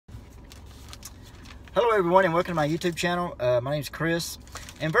Hello everyone and welcome to my YouTube channel. My name is Chris,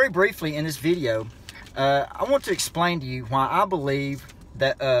 and very briefly in this video I want to explain to you why I believe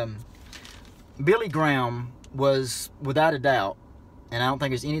that Billy Graham was, without a doubt, and I don't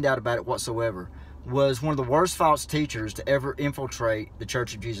think there's any doubt about it whatsoever, was one of the worst false teachers to ever infiltrate the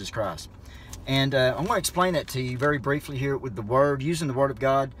Church of Jesus Christ. And I'm going to explain that to you very briefly here with the Word, using the Word of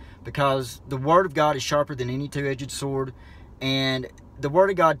God, because the Word of God is sharper than any two-edged sword, and the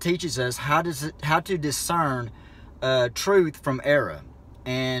Word of God teaches us how to discern truth from error,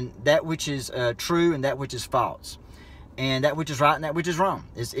 and that which is true and that which is false, and that which is right and that which is wrong.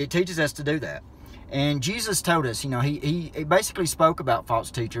 It teaches us to do that. And Jesus told us, he basically spoke about false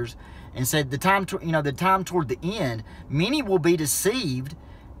teachers and said the time toward the end, many will be deceived,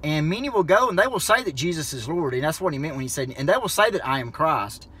 and many will go and they will say that Jesus is Lord, and that's what he meant when he said, and they will say that I am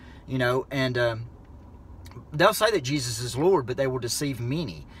Christ, and they'll say that Jesus is Lord, but they will deceive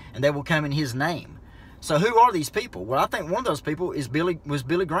many, and they will come in his name. So who are these people? Well, I think one of those people was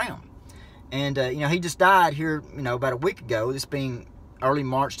Billy Graham. And, he just died here, about a week ago, this being early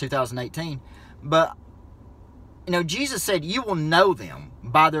March 2018. But, Jesus said, you will know them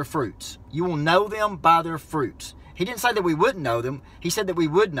by their fruits. You will know them by their fruits. He didn't say that we wouldn't know them. He said that we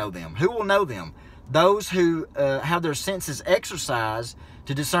would know them. Who will know them? Those who have their senses exercised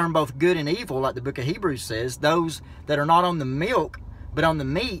to discern both good and evil, like the book of Hebrews says, those that are not on the milk, but on the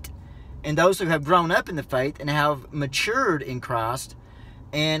meat, and those who have grown up in the faith and have matured in Christ,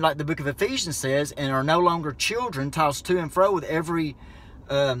 and like the book of Ephesians says, and are no longer children, tossed to and fro with every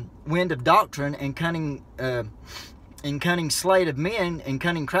wind of doctrine and cunning sleight of men and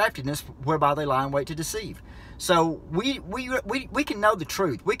cunning craftiness, whereby they lie in wait to deceive. So we can know the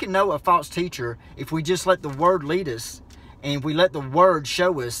truth. We can know a false teacher if we just let the Word lead us, and if we let the Word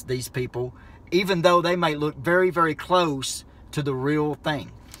show us these people, even though they may look very, very close to the real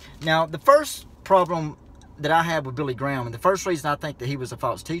thing. Now, the first problem that I have with Billy Graham, and the first reason I think that he was a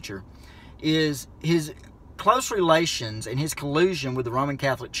false teacher, is his close relations and his collusion with the Roman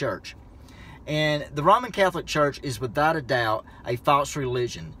Catholic Church. And the Roman Catholic Church is without a doubt a false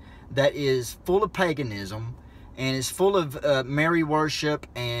religion that is full of paganism, and is full of Mary worship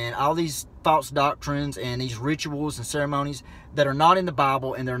and all these false doctrines and these rituals and ceremonies that are not in the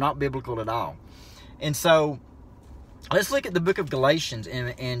Bible, and they're not biblical at all. And so let's look at the book of Galatians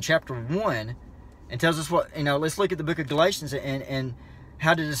in chapter 1, and tells us what, let's look at the book of Galatians and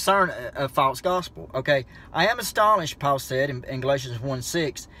how to discern a false gospel. Okay, I am astonished, Paul said in Galatians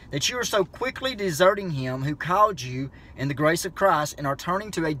 1:6, that you are so quickly deserting him who called you in the grace of Christ and are turning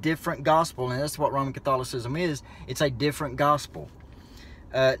to a different gospel. And that's what Roman Catholicism is. It's a different gospel.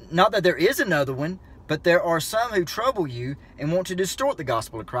 Not that there is another one, but there are some who trouble you and want to distort the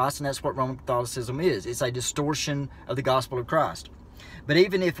gospel of Christ, and that's what Roman Catholicism is. It's a distortion of the gospel of Christ. But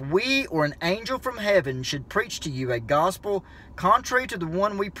even if we or an angel from heaven should preach to you a gospel contrary to the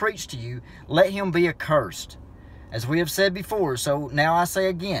one we preach to you, let him be accursed. As we have said before, so now I say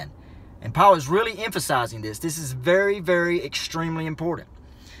again. And Paul is really emphasizing this. This is very, very extremely important.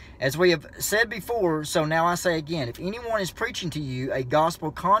 As we have said before, so now I say again, if anyone is preaching to you a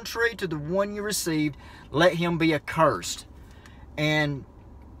gospel contrary to the one you received, let him be accursed. And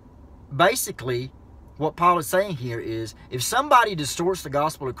basically, what Paul is saying here is, if somebody distorts the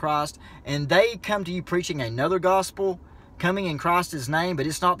gospel of Christ and they come to you preaching another gospel, coming in Christ's name, but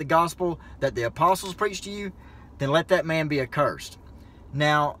it's not the gospel that the apostles preached to you, then let that man be accursed.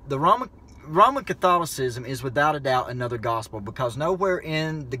 Now, the Roman Catholicism is without a doubt another gospel, because nowhere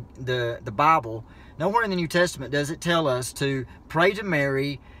in the Bible, nowhere in the New Testament does it tell us to pray to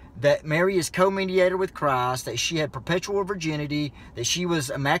Mary, that Mary is co-mediator with Christ, that she had perpetual virginity, that she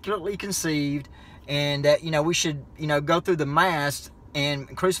was immaculately conceived, and that, we should, go through the Mass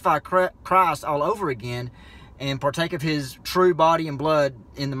and crucify Christ all over again and partake of his true body and blood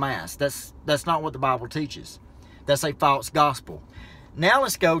in the Mass. That's not what the Bible teaches. That's a false gospel. Now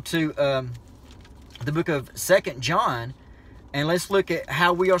let's go to the book of 2 John, and let's look at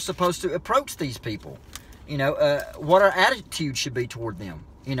how we are supposed to approach these people. What our attitude should be toward them.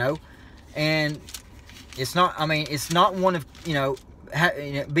 And it's not, it's not one of,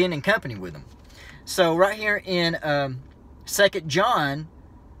 being in company with them. So right here in 2 John,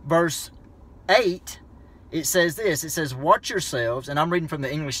 verse 8, it says this. It says, watch yourselves, and I'm reading from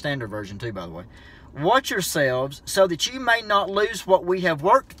the English Standard Version too, by the way. Watch yourselves so that you may not lose what we have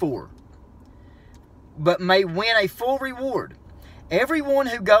worked for, but may win a full reward. Everyone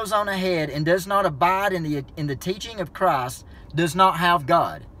who goes on ahead and does not abide in the teaching of Christ does not have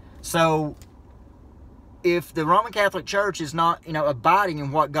God. So if the Roman Catholic Church is not, abiding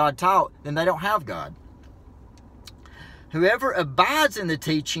in what God taught, then they don't have God. Whoever abides in the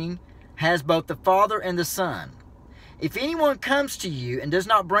teaching has both the Father and the Son. If anyone comes to you and does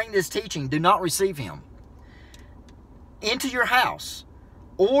not bring this teaching, do not receive him into your house,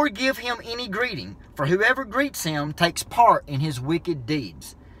 or give him any greeting, for whoever greets him takes part in his wicked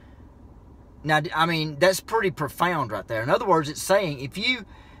deeds. Now, I mean, that's pretty profound right there. In other words, it's saying if you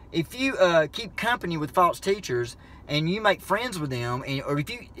keep company with false teachers and you make friends with them, or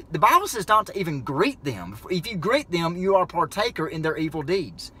the Bible says not to even greet them. If you greet them, you are a partaker in their evil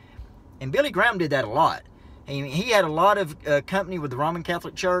deeds. And Billy Graham did that a lot. He had a lot of company with the Roman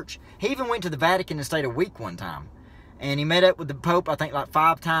Catholic Church. He even went to the Vatican and stayed a week one time. And he met up with the Pope, I think, like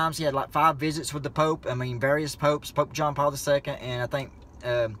 5 times. He had like 5 visits with the Pope. I mean, various popes. Pope John Paul II and I think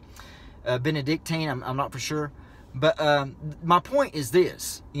Benedictine. I'm not for sure. But my point is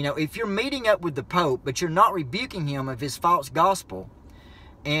this. You know, if you're meeting up with the Pope, but you're not rebuking him of his false gospel,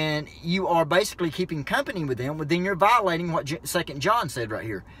 and you are basically keeping company with him, well, then you're violating what 2 John said right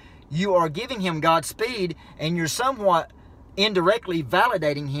here. You are giving him Godspeed, and you're somewhat indirectly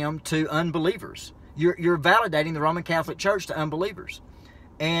validating him to unbelievers. You're validating the Roman Catholic Church to unbelievers.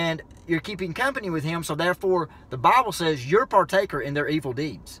 And you're keeping company with him, so therefore the Bible says you're partaker in their evil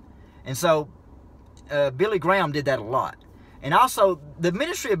deeds. And so Billy Graham did that a lot. And also, the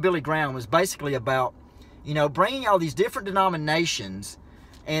ministry of Billy Graham was basically about, you know, bringing all these different denominations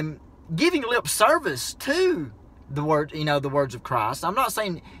and giving lip service to the word, you know, the words of Christ. I'm not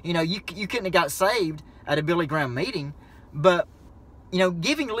saying, you know, you couldn't have got saved at a Billy Graham meeting, but, you know,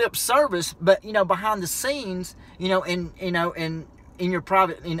 giving lip service, but, you know, behind the scenes, you know, in your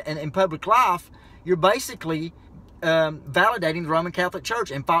private, in public life, you're basically validating the Roman Catholic Church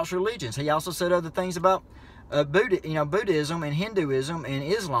and false religions. He also said other things about Buddhism and Hinduism and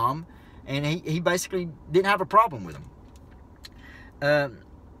Islam, and he basically didn't have a problem with them.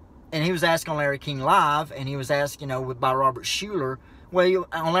 And he was asked on Larry King Live, and he was asked, you know, by Robert Schuller. Well,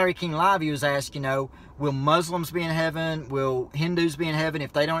 on Larry King Live, he was asked, you know, will Muslims be in heaven? Will Hindus be in heaven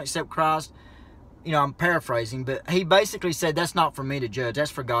if they don't accept Christ? You know, I'm paraphrasing, but he basically said, that's not for me to judge.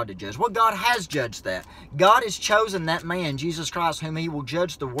 That's for God to judge. Well, God has judged that. God has chosen that man, Jesus Christ, whom he will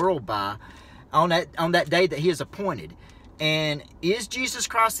judge the world by on that day that he has appointed. And is Jesus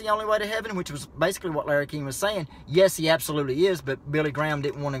Christ the only way to heaven? Which was basically what Larry King was saying. Yes, he absolutely is, but Billy Graham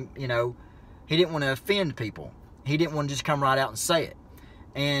didn't want to, you know, he didn't want to offend people. He didn't want to just come right out and say it.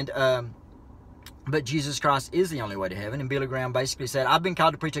 And, but Jesus Christ is the only way to heaven. And Billy Graham basically said, I've been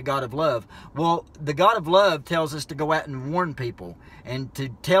called to preach a God of love. Well, the God of love tells us to go out and warn people and to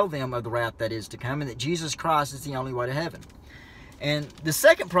tell them of the wrath that is to come, and that Jesus Christ is the only way to heaven. And the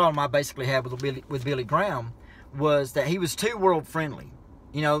second problem I basically had with Billy Graham was that he was too world-friendly.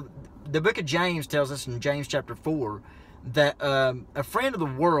 You know, the book of James tells us in James chapter 4 that a friend of the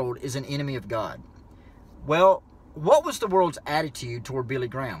world is an enemy of God. Well, what was the world's attitude toward Billy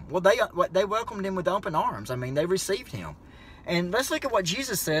Graham? Well, they welcomed him with open arms. I mean, they received him. And let's look at what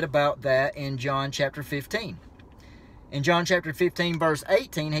Jesus said about that in John chapter 15. In John chapter 15, verse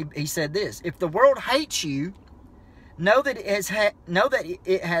 18, he said this: if the world hates you, know that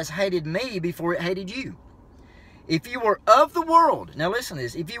it has hated me before it hated you. If you were of the world, now listen to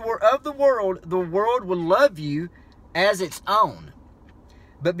this, if you were of the world would love you as its own.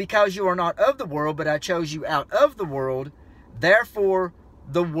 But because you are not of the world, but I chose you out of the world, therefore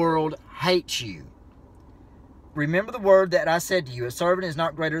the world hates you. Remember the word that I said to you, a servant is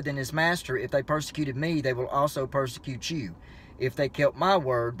not greater than his master. If they persecuted me, they will also persecute you. If they kept my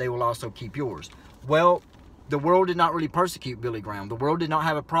word, they will also keep yours. Well, the world did not really persecute Billy Graham. The world did not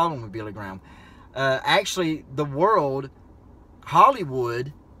have a problem with Billy Graham. Actually, the world,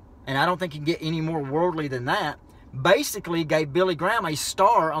 Hollywood, and I don't think you can get any more worldly than that, basically gave Billy Graham a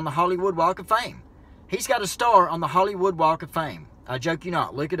star on the Hollywood Walk of Fame. He's got a star on the Hollywood Walk of Fame. I joke you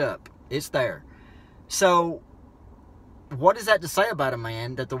not. Look it up. It's there. So, what is that to say about a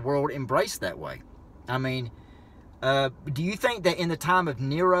man that the world embraced that way? I mean, do you think that in the time of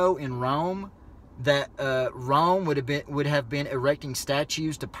Nero in Rome, that Rome would have been erecting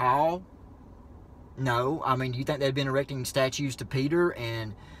statues to Paul? No. I mean, do you think they'd been erecting statues to Peter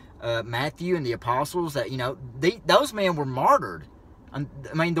and Matthew and the apostles? That, you know, those men were martyred. I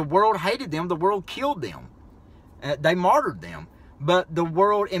mean, the world hated them. The world killed them. They martyred them. But the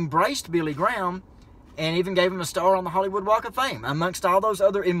world embraced Billy Graham and even gave him a star on the Hollywood Walk of Fame. Amongst all those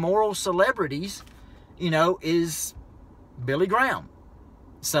other immoral celebrities, you know, is Billy Graham.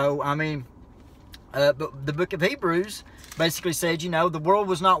 So, I mean, but the book of Hebrews basically said, you know, the world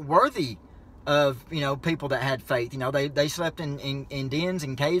was not worthy of, you know, people that had faith. You know, they slept in dens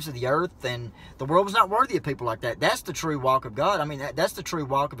and caves of the earth, and the world was not worthy of people like that. That's the true walk of God. I mean, that's the true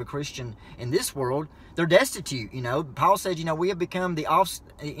walk of a Christian in this world. They're destitute, you know. Paul said, you know, we have become the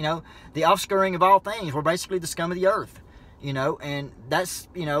offscouring of all things. We're basically the scum of the earth, you know, and that's,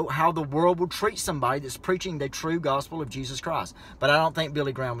 you know, how the world will treat somebody that's preaching the true gospel of Jesus Christ. But I don't think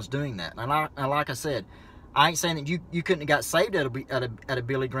Billy Graham was doing that. And like I said, I ain't saying that you couldn't have got saved at a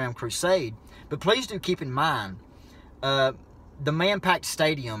Billy Graham crusade, but please do keep in mind, the man packed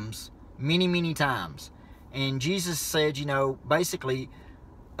stadiums many times, and Jesus said, you know, basically,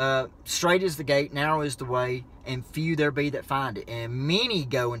 straight is the gate, narrow is the way, and few there be that find it, and many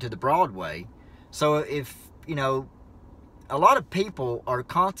go into the broad way. So if, you know, a lot of people are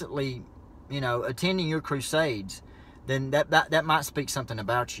constantly, you know, attending your crusades, then that might speak something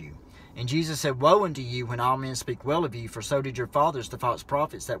about you. And Jesus said, woe unto you when all men speak well of you, for so did your fathers, the false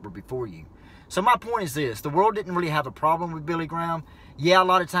prophets that were before you. So my point is this: the world didn't really have a problem with Billy Graham. Yeah, a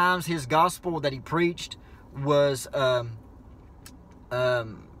lot of times his gospel that he preached was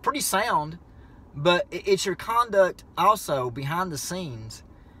pretty sound, but it's your conduct also behind the scenes,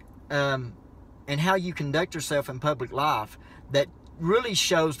 and how you conduct yourself in public life that really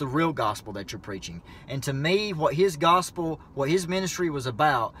shows the real gospel that you're preaching. And to me, what his gospel, what his ministry was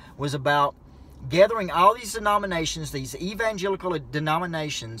about gathering all these denominations, these evangelical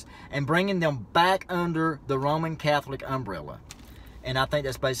denominations, and bringing them back under the Roman Catholic umbrella. And I think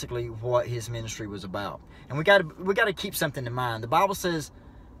that's basically what his ministry was about. And we got to keep something in mind. The Bible says,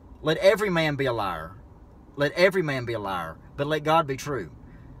 let every man be a liar. Let every man be a liar, but let God be true.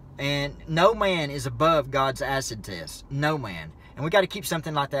 And no man is above God's acid test. No man. And we got to keep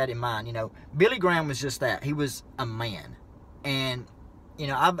something like that in mind. You know, Billy Graham was just that. He was a man. And, you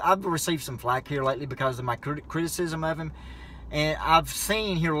know, I've received some flack here lately because of my criticism of him. And I've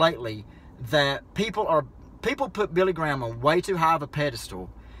seen here lately that people put Billy Graham on way too high of a pedestal.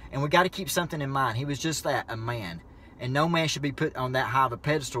 And we got to keep something in mind. He was just that, a man. And no man should be put on that high of a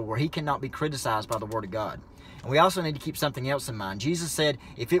pedestal where he cannot be criticized by the Word of God. And we also need to keep something else in mind. Jesus said,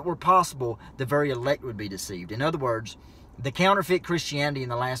 if it were possible, the very elect would be deceived. In other words, the counterfeit Christianity in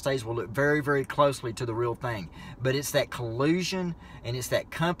the last days will look very closely to the real thing. But it's that collusion and it's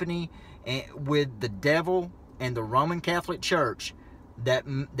that company with the devil and the Roman Catholic Church that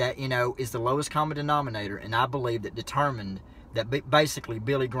you know, is the lowest common denominator. And I believe that determined that basically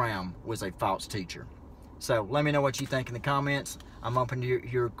Billy Graham was a false teacher. So let me know what you think in the comments. I'm open to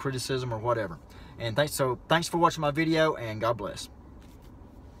your criticism or whatever. And thanks for watching my video, and God bless.